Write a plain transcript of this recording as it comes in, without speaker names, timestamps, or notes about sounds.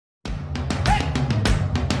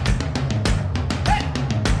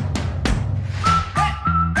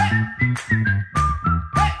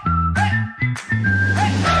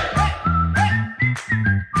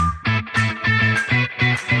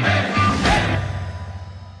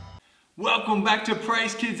Welcome back to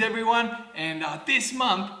Praise Kids, everyone. And this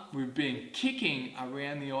month we've been kicking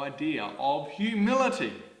around the idea of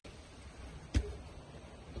humility.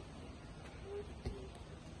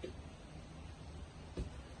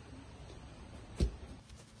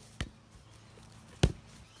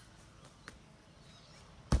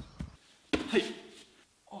 Hey,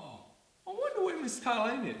 I wonder where Miss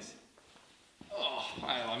Carlene is. Oh,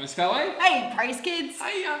 hello, Miss Carlene. Hey, Praise Kids.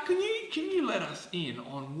 Hey, can you let us in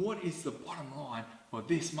on what is the bottom line for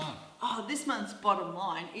this month? Oh, this month's bottom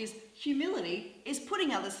line is humility is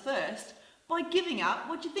putting others first by giving up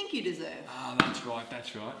what you think you deserve. Ah, that's right,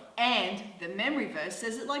 that's right. And the memory verse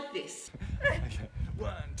says it like this. Okay.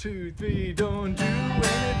 1, 2, 3, don't do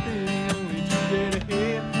anything only to get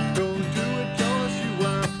ahead. Don't do it cause you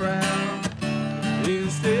are proud.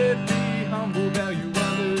 Instead, be humble, value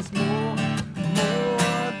others more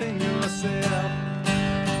than yourself.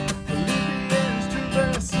 Philippians 2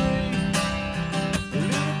 verse 3,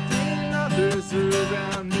 lifting others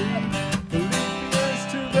around me. Philippians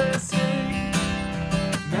 2 verse 3,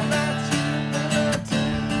 now that's humility.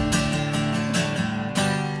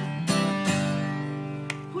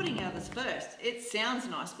 Putting others first. It sounds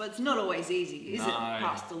nice, but it's not always easy, is it,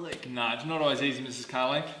 Pastor Luke? No, it's not always easy, Mrs.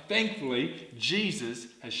 Carlene. Thankfully, Jesus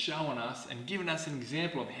has shown us and given us an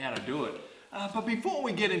example of how to do it. But before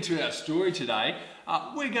we get into our story today,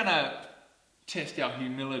 we're going to test our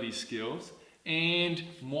humility skills. And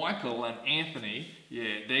Michael and Anthony,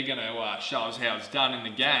 they're going to show us how it's done in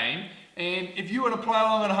the game. And if you want to play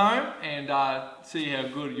along at home and see how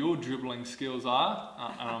good your dribbling skills are,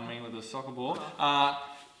 and I mean with a soccer ball,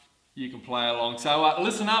 you can play along. So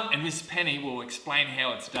listen up and Miss Penny will explain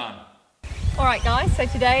how it's done. Alright guys, so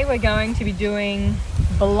today we're going to be doing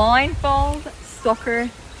blindfold soccer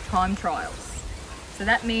time trials. So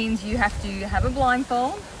that means you have to have a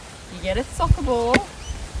blindfold, you get a soccer ball,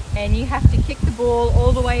 and you have to kick the ball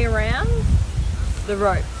all the way around the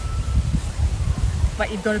rope.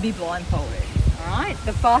 But you've got to be blindfolded. Alright,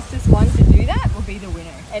 the fastest one to do that will be the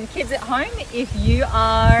winner. And kids at home, if you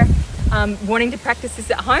are wanting to practice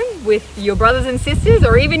this at home with your brothers and sisters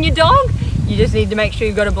or even your dog, you just need to make sure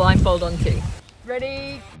you've got a blindfold on too.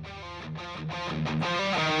 Ready?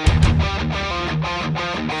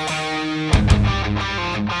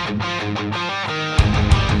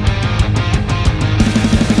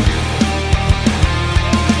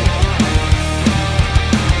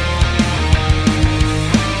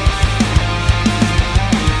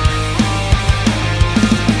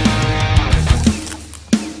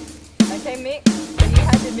 Okay, Mick, so you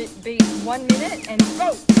had to be 1 minute and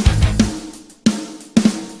go!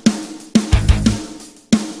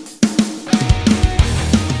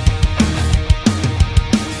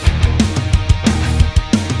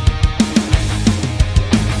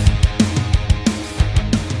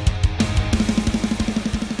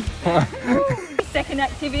 Second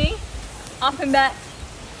activity, up and back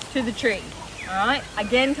to the tree. Alright,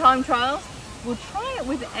 again time trials. We'll try it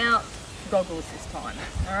without goggles this time.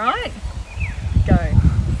 Alright, go.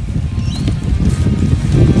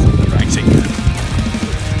 Racing.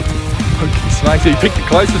 Okay, Snakes, you picked the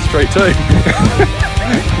closest tree too.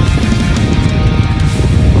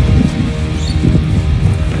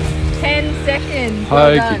 10 seconds.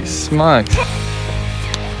 Well done. Hokey smokes.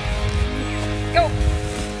 Go.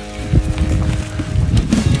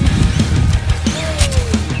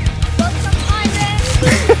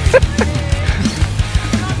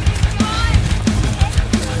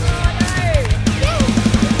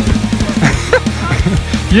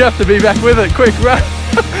 You have to be back with it, quick, run!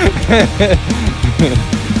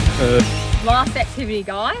 Last activity,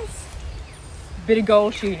 guys. Bit of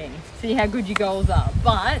goal shooting. See how good your goals are.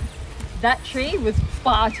 But that tree was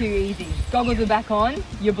far too easy. Goggles are back on,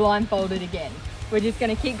 you're blindfolded again. We're just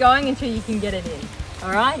gonna keep going until you can get it in.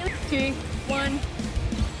 All right, 2, 1.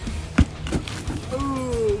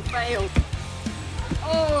 Ooh, failed.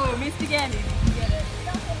 Oh, missed again. Get it.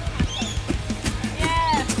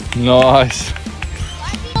 Yeah. Nice.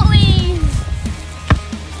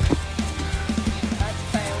 That's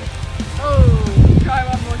failed. Oh, try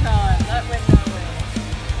one more time. That went nowhere.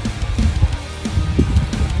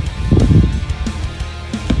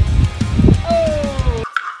 Oh.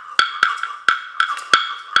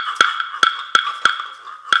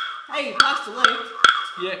 Hey, Pastor Luke.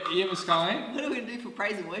 Yeah, Miss Colleen? What are we going to do for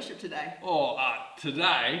praise and worship today? Oh,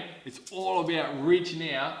 today it's all about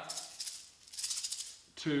reaching out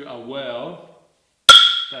to a world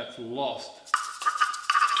that's lost.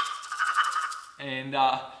 And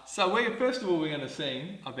so first of all we're going to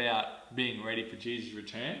sing about being ready for Jesus'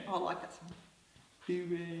 return. Oh, I like that song. Be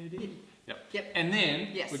ready, Yep. And then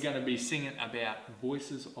Yes. we're going to be singing about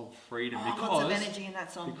voices of freedom. Lots of energy in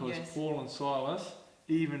that song. Because Yes. Paul and Silas,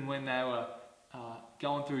 even when they were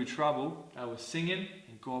going through trouble, they were singing,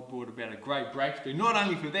 and God brought about a great breakthrough, not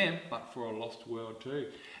only for them, but for a lost world too.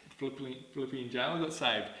 Philippian jail got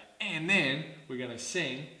saved. And then we're going to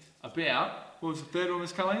sing about, what was the third one,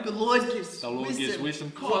 Miss Colleen? The Lord gives wisdom.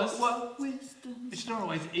 Because wisdom. it's not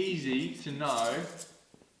always easy to know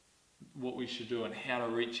what we should do and how to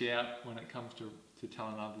reach out when it comes to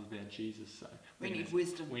telling others about Jesus. So we need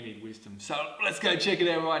wisdom. We need wisdom. So let's go check it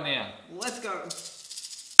out right now. Let's go.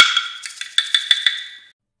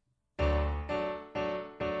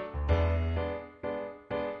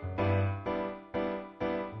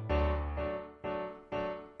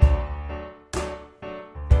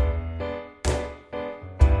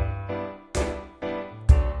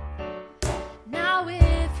 Now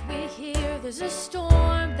if we hear there's a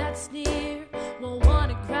storm that's near, we'll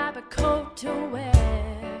want to grab a coat to wear.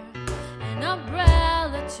 An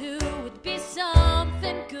umbrella too would be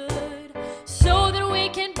something good, so that we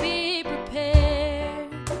can be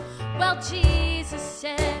prepared. Well, Jesus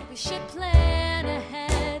said we should plan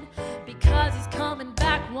ahead, because he's coming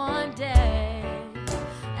back one day.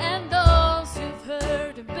 And those who've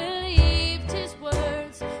heard and believed his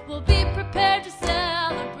words will be prepared to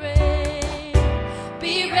celebrate.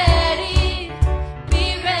 Be ready,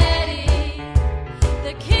 be ready.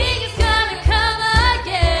 The King is gonna come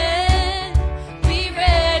again. Be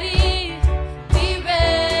ready, be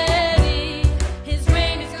ready. His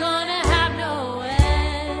reign is gonna have no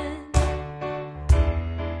end.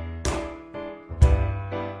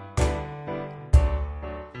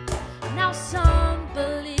 Now some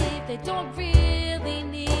believe they don't really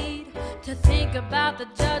need to think about the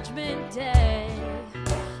judgment day,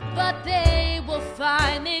 but they will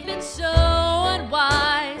find they've been so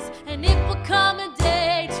unwise, and it will come a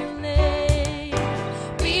day too late.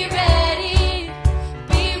 Be ready,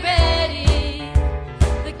 be ready.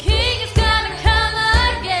 The King is gonna come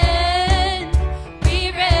again.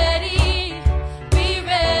 Be ready, be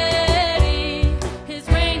ready. His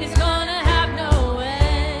reign is gonna have no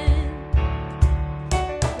end.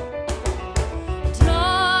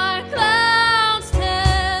 Dark clouds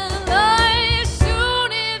tell us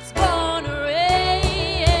soon it's gonna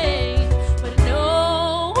rain, but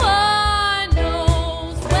no one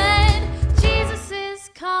knows when Jesus is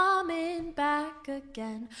coming back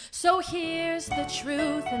again. So here's the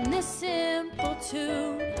truth in this simple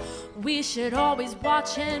tune: we should always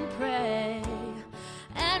watch and pray,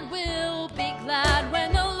 and we'll be glad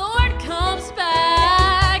when the Lord comes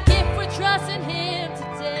back, if we're trusting him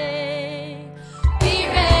today. Be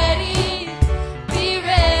ready, be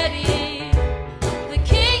ready. The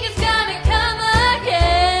King is gonna come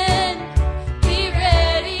again. Be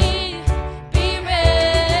ready, be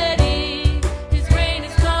ready. His reign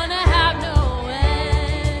is gonna have no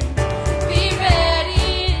end. Be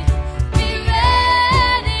ready, be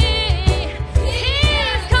ready. He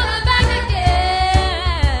is coming back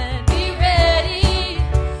again. Be ready,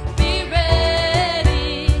 be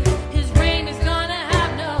ready. His reign is gonna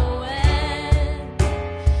have no end.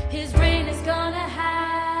 His reign is gonna have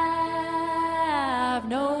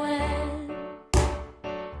no end.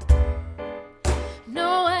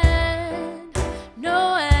 No end,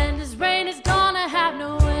 no end. His reign is gonna have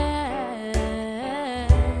no end.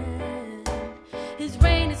 His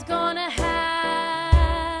reign is gonna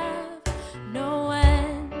have no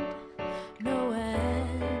end, no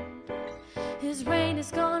end. His reign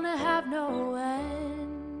is gonna have no end.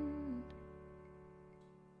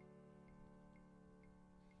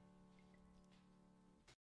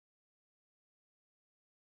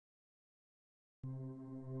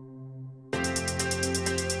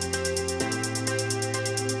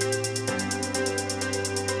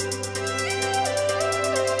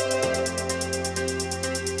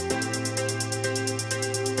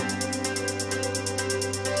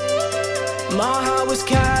 My heart was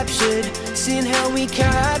captured, sin held me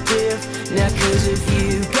captive. Now 'cause of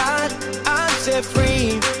you, God, I'm set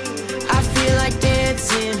free. I feel like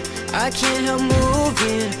dancing, I can't help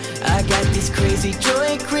moving. I got this crazy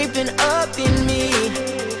joy creeping up in me.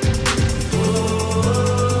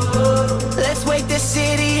 Whoa, let's wake the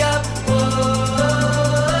city up. Whoa,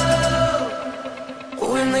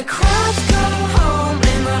 when the crowds go home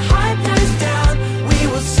and the hype dies down, we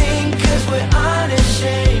will sing 'cause we're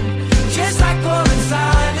unashamed. Just like Paul and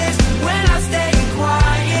Silas, when I stay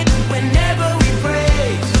quiet, whenever we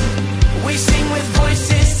praise, we sing with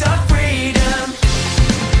voices of freedom.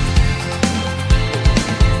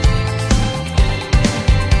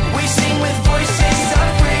 We sing with voices of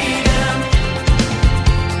freedom.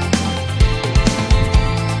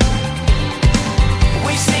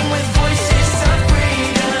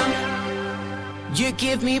 you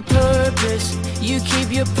give me purpose, you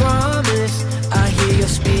keep your promise. I hear your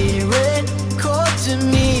spirit call to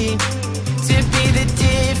me to be the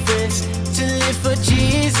difference, to live for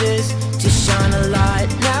Jesus, to shine a light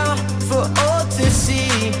now for all to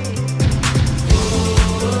see.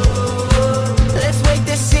 Let's wake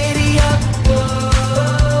the city up.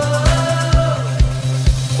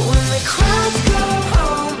 When the crowds go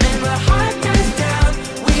home and the hype dies down,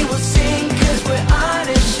 we will sing 'cause we're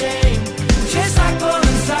unashamed. Just like Paul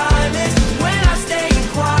and Silas, when I stay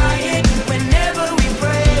quiet, whenever we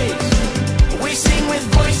praise, we sing with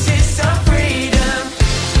voices of freedom.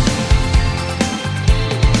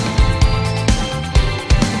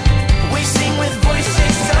 We sing with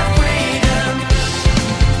voices of freedom.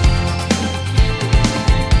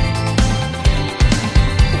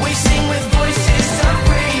 We sing with voices of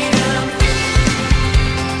freedom.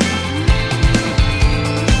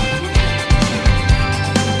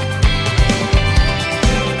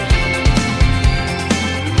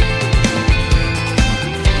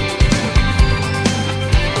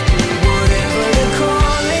 Whatever the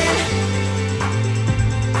calling,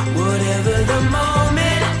 whatever the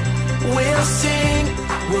moment, we'll sing.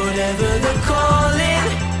 Whatever the calling,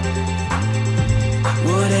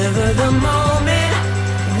 whatever the moment,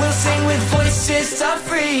 we'll sing with voices of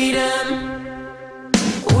freedom.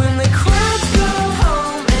 When the crowds go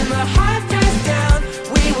home and the hype dies down,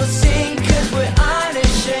 we will sing 'cause we're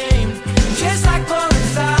unashamed. Just like Paul and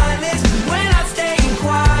Silas, when I'm staying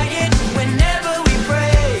quiet, whenever we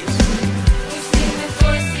praise, we sing with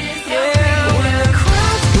voices of freedom. When the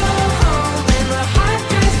crowds go home and the hype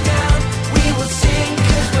dies down, we will sing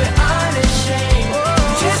 'cause we're unashamed.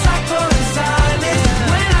 Just like Paul and Silas,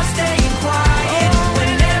 when I'm staying quiet,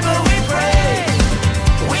 whenever we praise,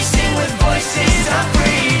 we sing with voices of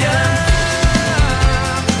freedom.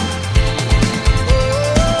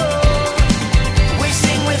 We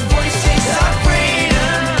sing with voices of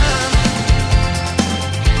freedom.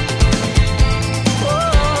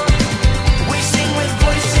 We sing with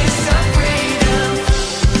voices of freedom.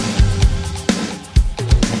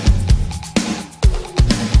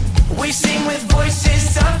 We sing with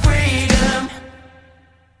voices of freedom.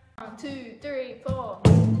 1, 2, 3, 4.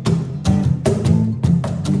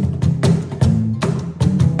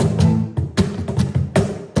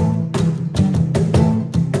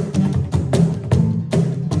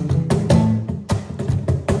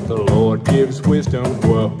 The Lord gives wisdom,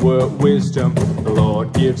 wisdom. The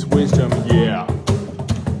Lord gives wisdom, yeah.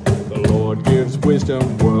 The Lord gives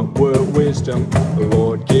wisdom, wisdom. The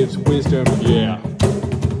Lord gives wisdom, yeah.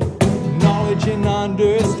 Knowledge and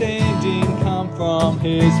understanding come from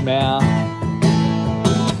His mouth.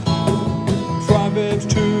 Proverbs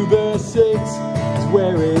 2 verse 6 is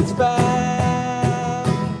where it's found.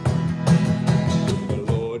 The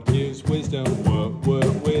Lord gives wisdom,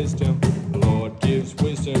 wisdom. The Lord gives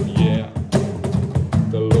wisdom, yeah.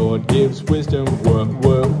 The Lord gives wisdom,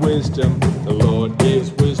 wisdom. The Lord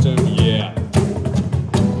gives wisdom, yeah.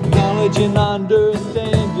 Knowledge and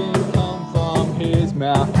understanding come from His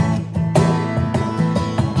mouth.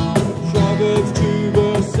 Proverbs 2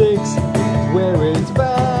 verse 6 is where it's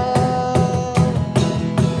found.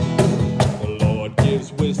 The Lord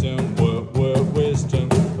gives wisdom, wisdom.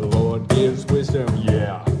 The Lord gives wisdom,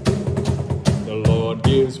 yeah. The Lord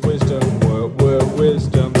gives wisdom,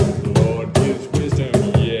 wisdom. The Lord gives wisdom,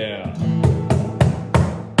 yeah.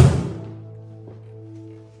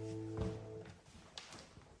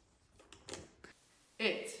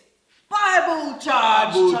 It's Bible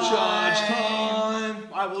charge Bible time. charge time.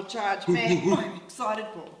 Bible charge, man. What I'm excited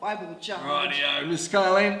for. Bible charge. Rightio, Miss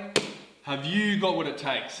Caroline, have you got what it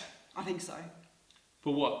takes? I think so.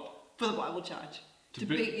 For what? For the Bible charge. To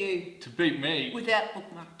be- beat you To beat me? without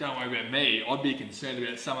bookmark. Don't worry about me. I'd be concerned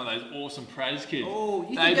about some of those awesome praise kids. Oh,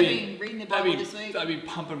 you think they've been reading the Bible this week? They've been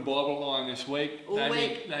pumping Bible line this week. All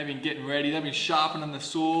week. They've been getting ready. They've been sharpening the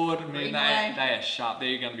sword. I mean, Reading they away. are sharp.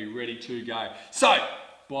 They're going to be ready to go. So,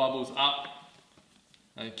 Bible's up.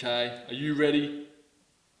 Okay, are you ready?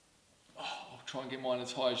 Oh, I'll try and get mine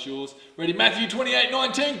as high as yours. Ready? Matthew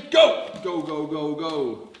 28:19. Go! Go, go, go,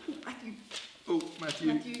 go. Matthew. Oh,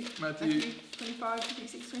 Matthew. 25,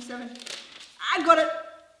 26, 27. I got it.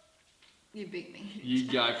 You beat me. You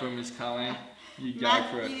go for it, Miss Colleen. You go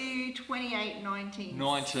for it. Matthew 28:19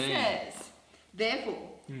 19. says, therefore,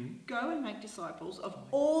 go and make disciples of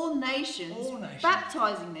all nations, All nations.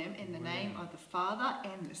 baptizing them in the name of the Father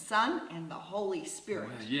and the Son and the Holy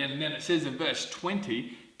Spirit. Yeah, and then it says in verse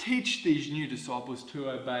 20, teach these new disciples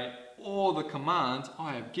to obey all the commands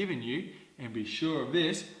I have given you, and be sure of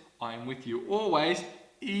this, I am with you always,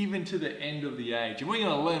 even to the end of the age. And we're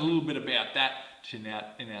going to learn a little bit about that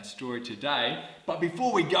in our story today. But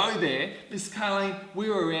before we go there, Miss Colleen, we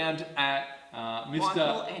were around at Mr.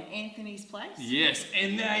 Michael and Anthony's place. Yes,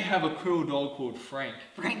 and they have a cruel dog called Frank.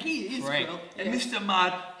 Frankie is cruel. And Yes. Mr.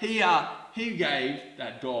 Mudd, he gave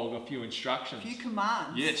that dog a few instructions. A few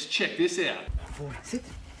commands. Yes, check this out. Sit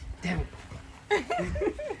down. He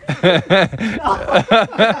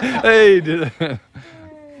did it.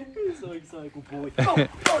 So excited, good boy.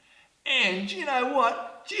 And you know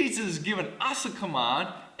what? Jesus has given us a command,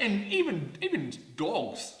 and even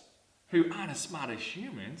dogs who aren't as smart as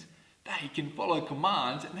humans, they can follow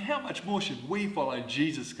commands, and how much more should we follow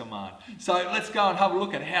Jesus' command? So let's go and have a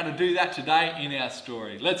look at how to do that today in our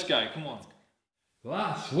story. Let's go, come on.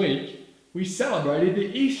 Last week, we celebrated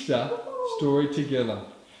the Easter story together.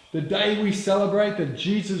 The day we celebrate that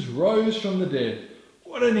Jesus rose from the dead.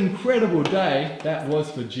 What an incredible day that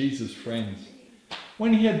was for Jesus' friends.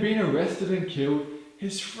 When he had been arrested and killed,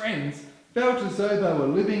 his friends felt as though they were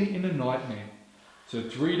living in a nightmare. So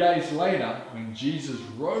 3 days later, when Jesus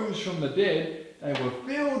rose from the dead, they were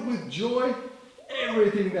filled with joy.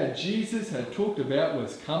 Everything that Jesus had talked about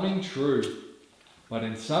was coming true. But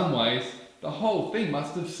in some ways, the whole thing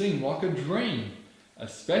must have seemed like a dream,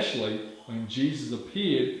 especially when Jesus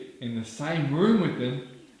appeared in the same room with them,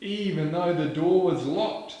 even though the door was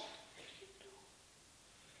locked.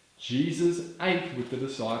 Jesus ate with the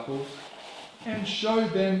disciples and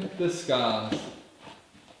showed them the scars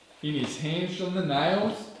in his hands from the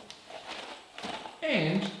nails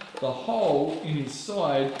and the hole in his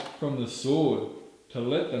side from the sword, to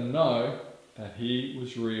let them know that he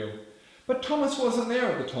was real. But Thomas wasn't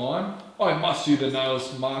there at the time. I must see the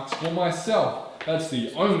nails marks for myself. That's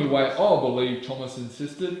the only way I'll believe, Thomas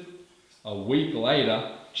insisted. A week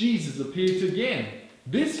later, Jesus appeared again.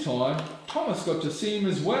 This time, Thomas got to see him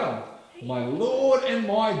as well. My Lord and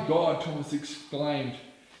my God, Thomas exclaimed.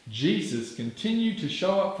 Jesus continued to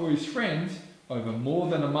show up for his friends over more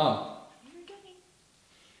than a month.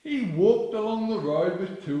 He walked along the road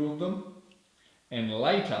with two of them, and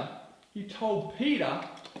later he told Peter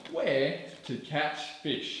where to catch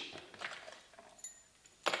fish.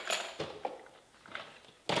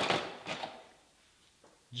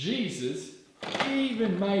 Jesus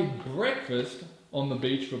even made breakfast on the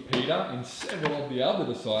beach for Peter and several of the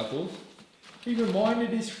other disciples. He reminded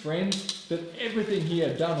his friends that everything he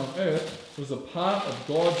had done on earth was a part of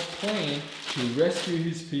God's plan to rescue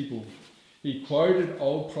his people. He quoted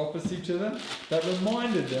old prophecy to them that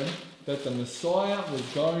reminded them that the Messiah was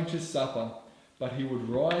going to suffer, but he would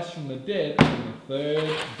rise from the dead on the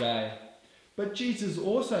third day. But Jesus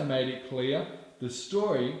also made it clear the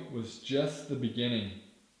story was just the beginning.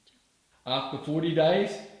 After 40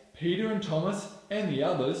 days, Peter and Thomas and the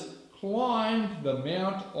others climbed the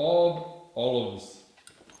Mount of Olives,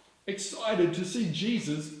 excited to see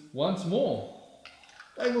Jesus once more.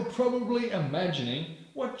 They were probably imagining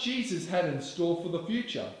what Jesus had in store for the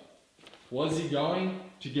future. Was he going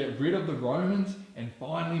to get rid of the Romans and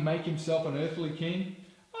finally make himself an earthly king?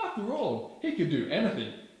 After all, he could do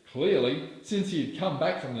anything, clearly, since he had come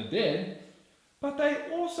back from the dead. But they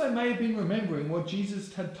also may have been remembering what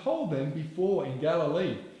Jesus had told them before in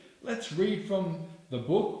Galilee. Let's read from the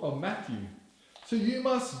book of Matthew. So you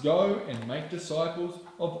must go and make disciples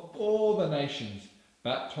of all the nations,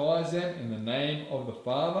 baptize them in the name of the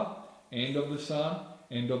Father and of the Son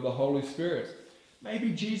and of the Holy Spirit.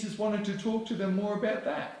 Maybe Jesus wanted to talk to them more about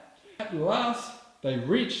that. At last, they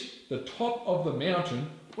reached the top of the mountain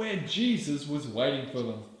where Jesus was waiting for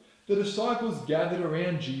them. The disciples gathered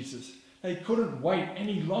around Jesus. They couldn't wait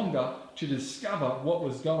any longer to discover what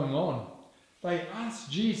was going on. They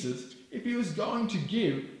asked Jesus if he was going to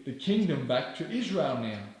give the kingdom back to Israel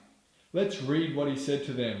now. Let's read what he said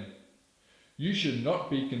to them. You should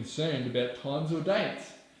not be concerned about times or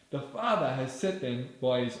dates. The Father has set them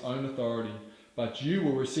by his own authority, but you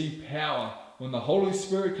will receive power when the Holy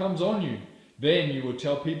Spirit comes on you. Then you will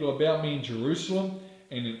tell people about me in Jerusalem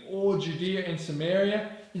and in all Judea and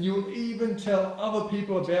Samaria, and you will even tell other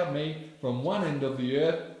people about me from one end of the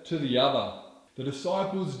earth to the other. The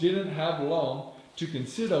disciples didn't have long to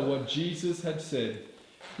consider what Jesus had said.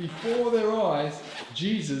 Before their eyes,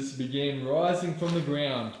 Jesus began rising from the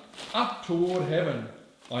ground, up toward heaven.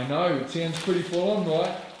 I know it sounds pretty full on,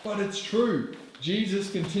 right? But it's true.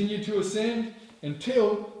 Jesus continued to ascend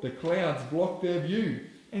until the clouds blocked their view,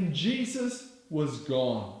 and Jesus was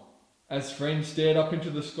gone. As friends stared up into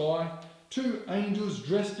the sky, two angels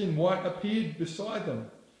dressed in white appeared beside them.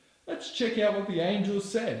 Let's check out what the angels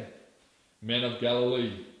said. Men of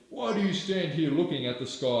Galilee, why do you stand here looking at the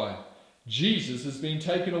sky? Jesus has been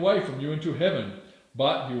taken away from you into heaven.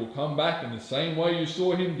 but he will come back in the same way you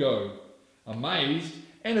saw him go." Amazed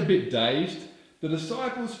and a bit dazed, the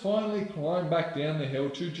disciples finally climbed back down the hill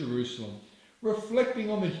to Jerusalem, reflecting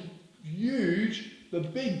on the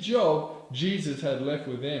big job Jesus had left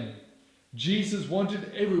with them. Jesus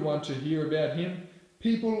wanted everyone to hear about him,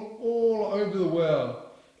 people all over the world.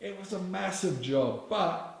 It was a massive job,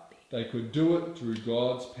 but they could do it through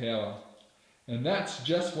God's power. And that's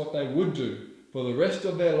just what they would do. For the rest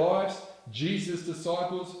of their lives, Jesus'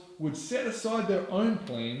 disciples would set aside their own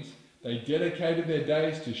plans. They dedicated their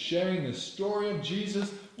days to sharing the story of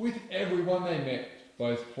Jesus with everyone they met,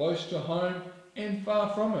 both close to home and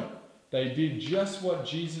far from it. They did just what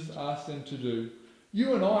Jesus asked them to do.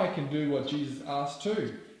 You and I can do what Jesus asked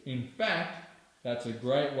too. In fact, that's a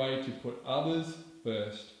great way to put others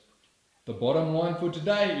first. The bottom line for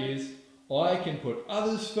today is, I can put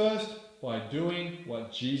others first by doing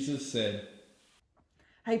what Jesus said.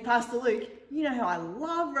 Hey, Pastor Luke, you know how I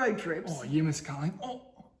love road trips. Oh, yeah, Miss Carling. Oh,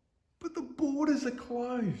 but the borders are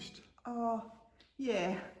closed. Oh,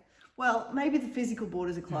 yeah. Well, maybe the physical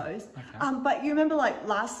borders are closed. Yeah, okay. But you remember like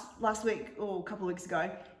last week or a couple of weeks ago,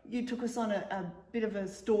 you took us on a bit of a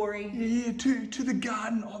story. Yeah, to the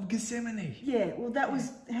Garden of Gethsemane. Yeah, well that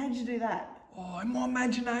was, how did you do that? Oh, in my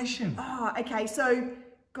imagination. Oh, okay, so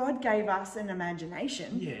God gave us an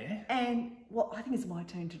imagination. Yeah. And, well, I think it's my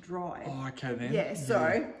turn to drive. Oh, okay then. Yeah,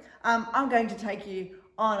 so I'm going to take you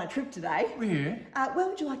on a trip today. Yeah. Where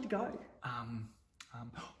would you like to go?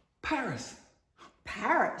 Paris.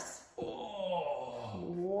 Paris. Oh.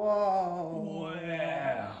 Whoa.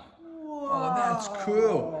 Wow. Whoa. Oh, that's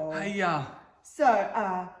cool. Hey,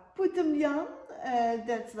 So, put them young,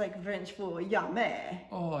 that's like French for yummy.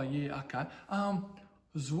 Oh, yeah, okay.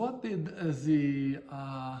 What did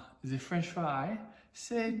the French fry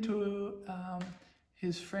say to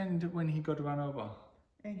his friend when he got run over?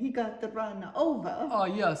 And he got the run over. Oh,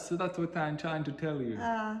 yes, that's what I'm trying to tell you.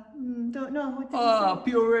 Don't know what to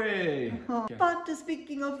say. Puree. Okay. But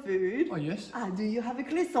speaking of food, Oh, yes. do you have a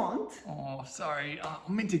croissant? Oh, sorry. I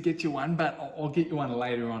meant to get you one, but I'll get you one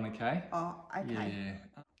later on, okay? Oh, okay. Yeah.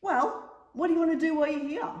 Well, what do you want to do while you're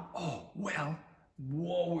here? Oh, well,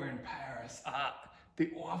 while we're in Paris,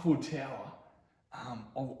 the Eiffel Tower, I've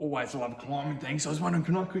always loved climbing things, so I was wondering,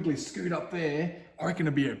 can I quickly scoot up there? I reckon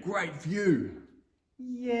it'd be a great view.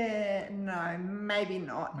 Yeah, no, maybe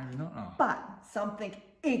not. Maybe not, no. But something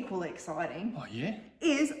equally exciting Oh, yeah?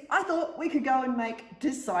 is I thought we could go and make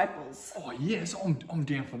disciples. Oh, yes, I'm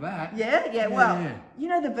down for that. Yeah, well, Yeah. you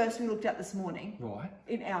know the verse we looked at this morning Right.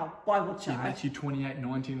 in our Bible Yeah, chart? Matthew 28,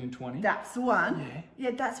 19 and 20. That's the one. Yeah.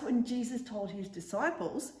 Yeah, that's when Jesus told his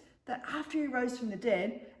disciples that after he rose from the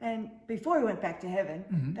dead and before he went back to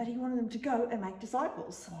heaven, that he wanted them to go and make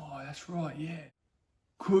disciples. Oh, that's right, yeah.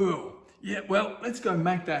 Cool. Yeah, well, let's go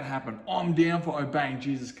make that happen. I'm down for obeying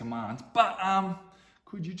Jesus' commands. But,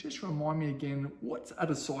 could you just remind me again, what's a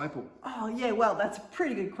disciple? Oh, yeah, well, that's a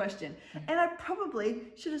pretty good question. And I probably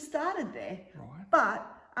should have started there. Right. But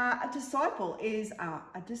a disciple is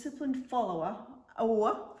a disciplined follower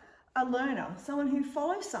or a learner, someone who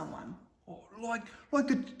follows someone. Oh, like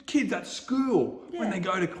the kids at school, when Yeah. they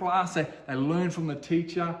go to class, they learn from the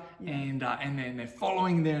teacher and then they're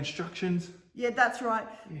following their instructions. Yeah, that's right.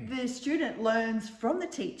 The student learns from the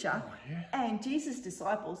teacher, yeah. and Jesus'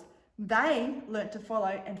 disciples, they learnt to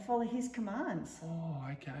follow his commands. Oh,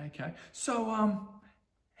 okay. So,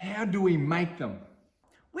 how do we make them?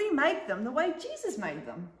 We make them the way Jesus made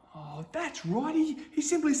them. Oh, that's right. He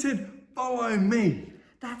simply said, follow me.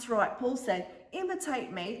 That's right. Paul said,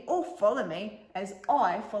 imitate me or follow me as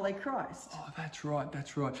I follow Christ. Oh, that's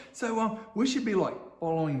right. So, we should be like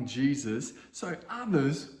following Jesus so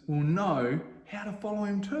others will know how to follow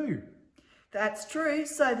him too. That's true.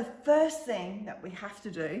 So the first thing that we have to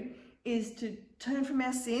do is to turn from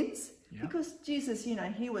our sins, because Jesus,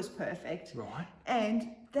 he was perfect. Right.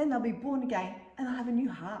 And then they'll be born again and they'll have a new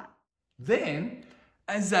heart. Then,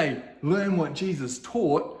 as they learn what Jesus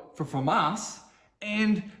taught from us,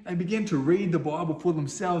 and they begin to read the Bible for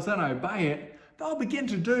themselves and obey it, they'll begin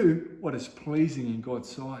to do what is pleasing in God's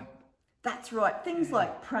sight. That's right. Things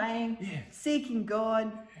like praying, seeking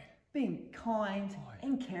God, being kind, Oh,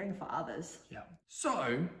 and caring for others. Yeah.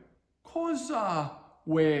 So, because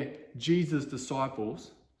we're Jesus'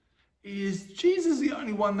 disciples, is Jesus the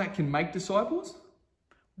only one that can make disciples?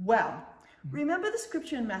 Well, remember the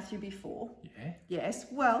scripture in Matthew before? Yeah. Yes.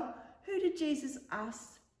 Well, who did Jesus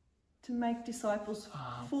ask to make disciples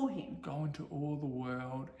for him? Go into all the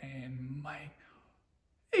world and make...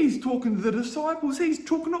 He's talking to the disciples. He's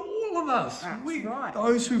talking to all of us. That's right.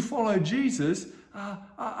 Those who follow Jesus are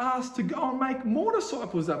asked to go and make more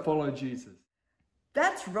disciples that follow Jesus.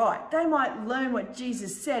 That's right. They might learn what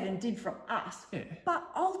Jesus said and did from us, but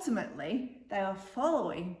ultimately they are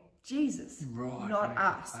following Jesus, not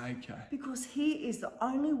us. Okay. Because he is the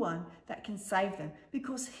only one that can save them.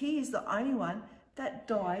 Because he is the only one that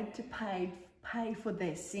died to pay for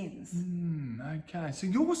their sins. Okay, so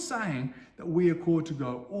you're saying that we are called to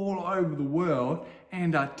go all over the world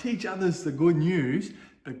and teach others the good news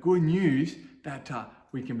that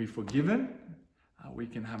we can be forgiven, we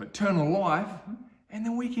can have eternal life, and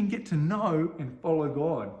then we can get to know and follow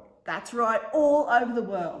God. That's right, all over the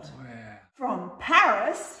world. Wow. From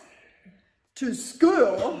Paris to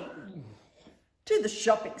school to the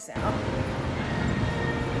shopping centre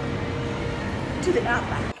to the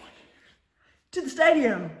outback to the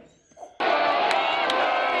stadium to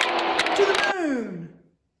the moon.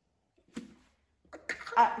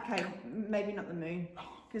 Okay, maybe not the moon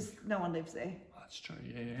because no one lives there. That's true,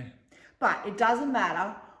 yeah. But it doesn't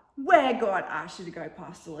matter where God asks you to go,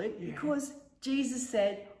 Pastor Luke, because Jesus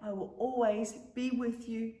said, I will always be with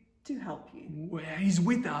you to help you. Well, he's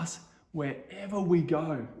with us wherever we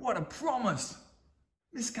go. What a promise.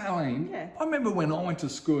 Miss Carleen, I remember when I went to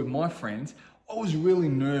school with my friends, I was really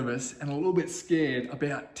nervous and a little bit scared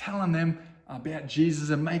about telling them about Jesus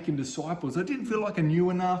and making disciples. I didn't feel like I knew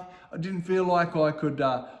enough. I didn't feel like I could,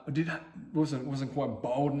 wasn't quite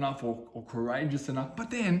bold enough or courageous enough.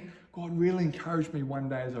 But then God really encouraged me one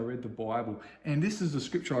day as I read the Bible. And this is the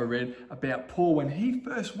scripture I read about Paul when he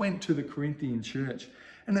first went to the Corinthian church.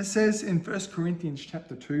 And it says in 1 Corinthians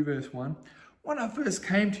chapter 2, verse 1, when I first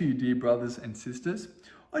came to you, dear brothers and sisters,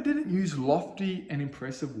 I didn't use lofty and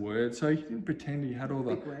impressive words. So he didn't pretend he had all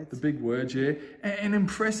the big words, and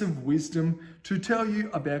impressive wisdom to tell you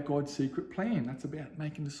about God's secret plan. That's about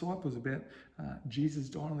making disciples, about Jesus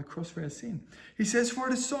dying on the cross for our sin. He says, for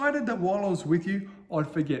I decided that while I was with you, I'd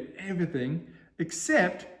forget everything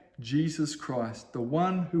except Jesus Christ, the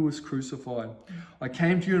one who was crucified. I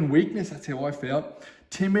came to you in weakness, that's how I felt,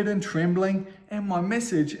 timid and trembling, and my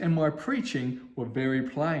message and my preaching were very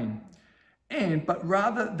plain. But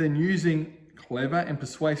rather than using clever and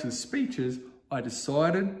persuasive speeches, I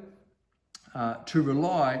decided to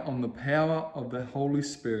rely on the power of the Holy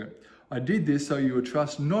Spirit. I did this so you would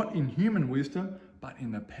trust not in human wisdom, but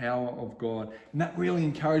in the power of God. And that really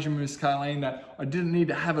encouraged me, Miss Carleen, that I didn't need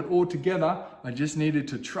to have it all together. I just needed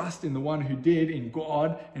to trust in the one who did, in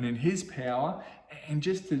God and in his power, and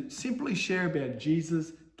just to simply share about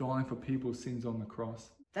Jesus dying for people's sins on the cross.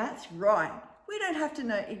 That's right. We don't have to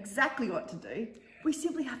know exactly what to do. We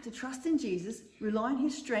simply have to trust in Jesus, rely on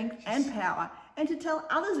his strength and power, and to tell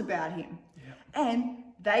others about him. And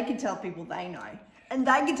they can tell people they know. And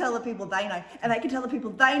they can tell the people they know. And they can tell the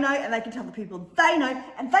people they know. And they can tell the people they know.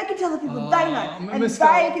 And they can tell the people they know. And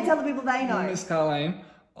they can tell the people they know. Miss Carleen,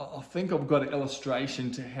 I think I've got an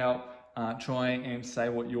illustration to help try and say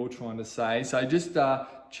what you're trying to say. So just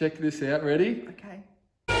check this out. Ready? Okay.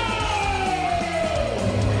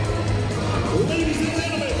 Ladies and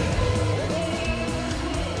gentlemen.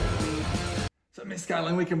 So Miss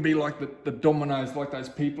Carleen, we can be like the dominoes, like those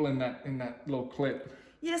people in that little clip.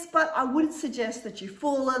 Yes, but I wouldn't suggest that you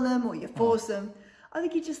fall on them or you force them. I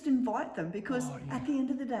think you just invite them because at the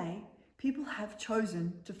end of the day, people have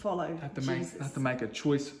chosen to follow Jesus. They have to make a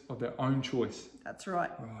choice of their own choice. That's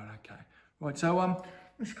right. Right, okay. Right, so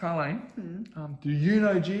Miss Carleen, do you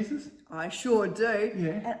know Jesus? I sure do.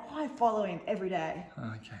 Yeah. And I follow him every day.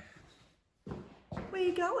 Okay. Where are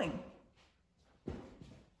you going?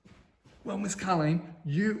 Well, Miss Carleen,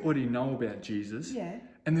 you already know about Jesus. Yeah.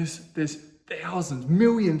 And there's thousands,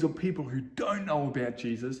 millions of people who don't know about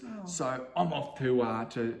Jesus. Oh. So I'm off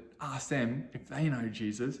to ask them if they know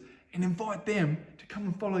Jesus and invite them to come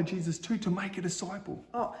and follow Jesus too, to make a disciple.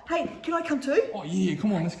 Oh, hey, can I come too? Oh yeah,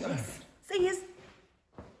 come on, let's go. See yous.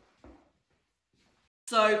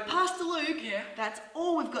 So, Pastor Luke, that's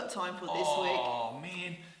all we've got time for this week. Oh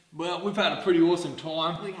man. Well, we've had a pretty awesome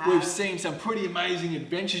time. We have. We've seen some pretty amazing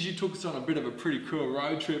adventures. You took us on a bit of a pretty cool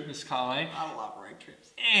road trip, Miss Carleen. I love road trips.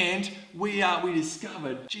 And we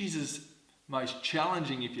discovered Jesus' most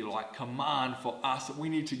challenging, if you like, command for us, that we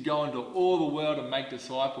need to go into all the world and make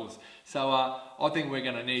disciples. So I think we're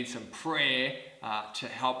going to need some prayer to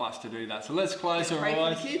help us to do that. So let's close our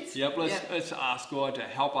eyes. Yep, let's ask God to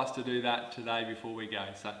help us to do that today before we go.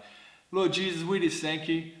 So, Lord Jesus, we just thank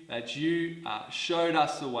you that you showed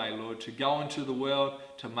us the way, Lord, to go into the world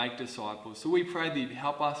to make disciples. So we pray that you'd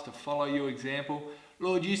help us to follow your example.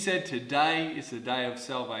 Lord, you said today is the day of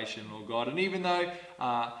salvation, Lord God. And even though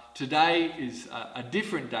today is a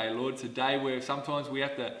different day, Lord, it's a day where sometimes we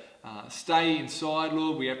have to stay inside,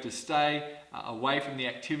 Lord. We have to stay away from the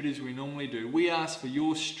activities we normally do. We ask for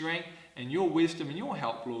your strength and your wisdom and your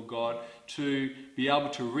help, Lord God, to be able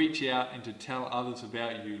to reach out and to tell others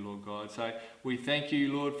about you, Lord God. So we thank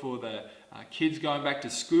you, Lord, for the kids going back to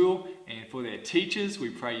school and for their teachers. We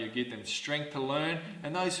pray you give them strength to learn,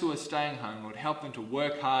 and those who are staying home, Lord, help them to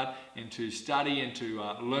work hard and to study and to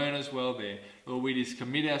learn as well there. Lord, we just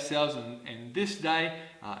commit ourselves and this day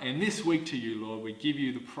and this week to you, Lord. We give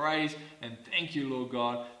you the praise and thank you, Lord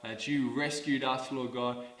God, that you rescued us, Lord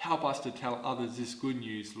God. Help us to tell others this good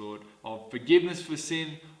news, Lord, of forgiveness for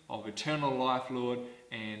sin, of eternal life, Lord,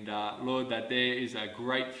 and Lord, that there is a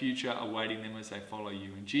great future awaiting them as they follow you.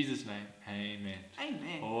 In Jesus' name, amen.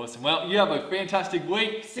 Amen. Awesome. Well, you have a fantastic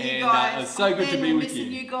week. See you and guys. it's so good to be We're with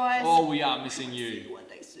missing you. you guys. Oh, we are missing See you. you one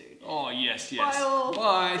day soon. Oh, yes, Bye yes. all.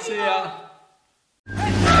 Bye. See ya.